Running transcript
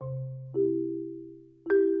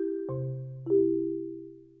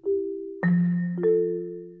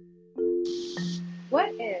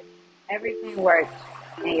Everything works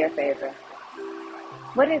in your favor.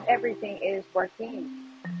 What if everything is working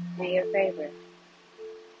in your favor?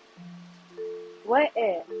 What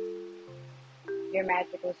if your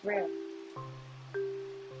magic was real?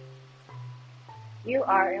 You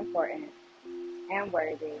are important and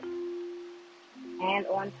worthy and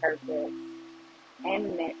on purpose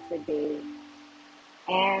and meant to be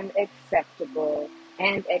and acceptable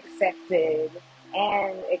and accepted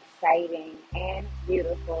and exciting and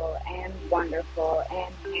beautiful and wonderful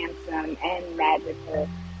and handsome and magical,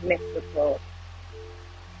 mystical.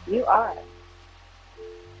 You are.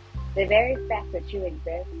 The very fact that you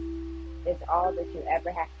exist is all that you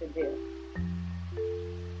ever have to do.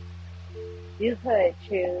 You could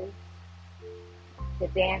choose to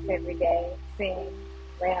dance every day, sing,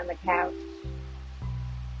 lay on the couch.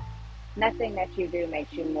 Nothing that you do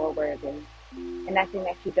makes you more worthy, and nothing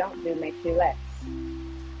that you don't do makes you less.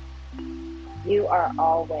 You are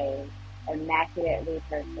always immaculately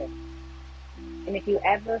perfect. And if you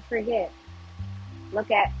ever forget,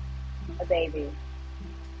 look at a baby,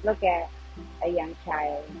 look at a young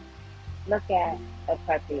child, look at a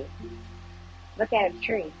puppy, look at a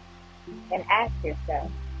tree, and ask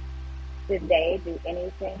yourself, did they do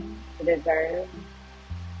anything to deserve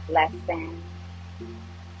less than?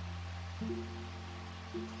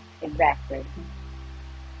 Exactly.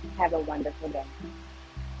 Have a wonderful day.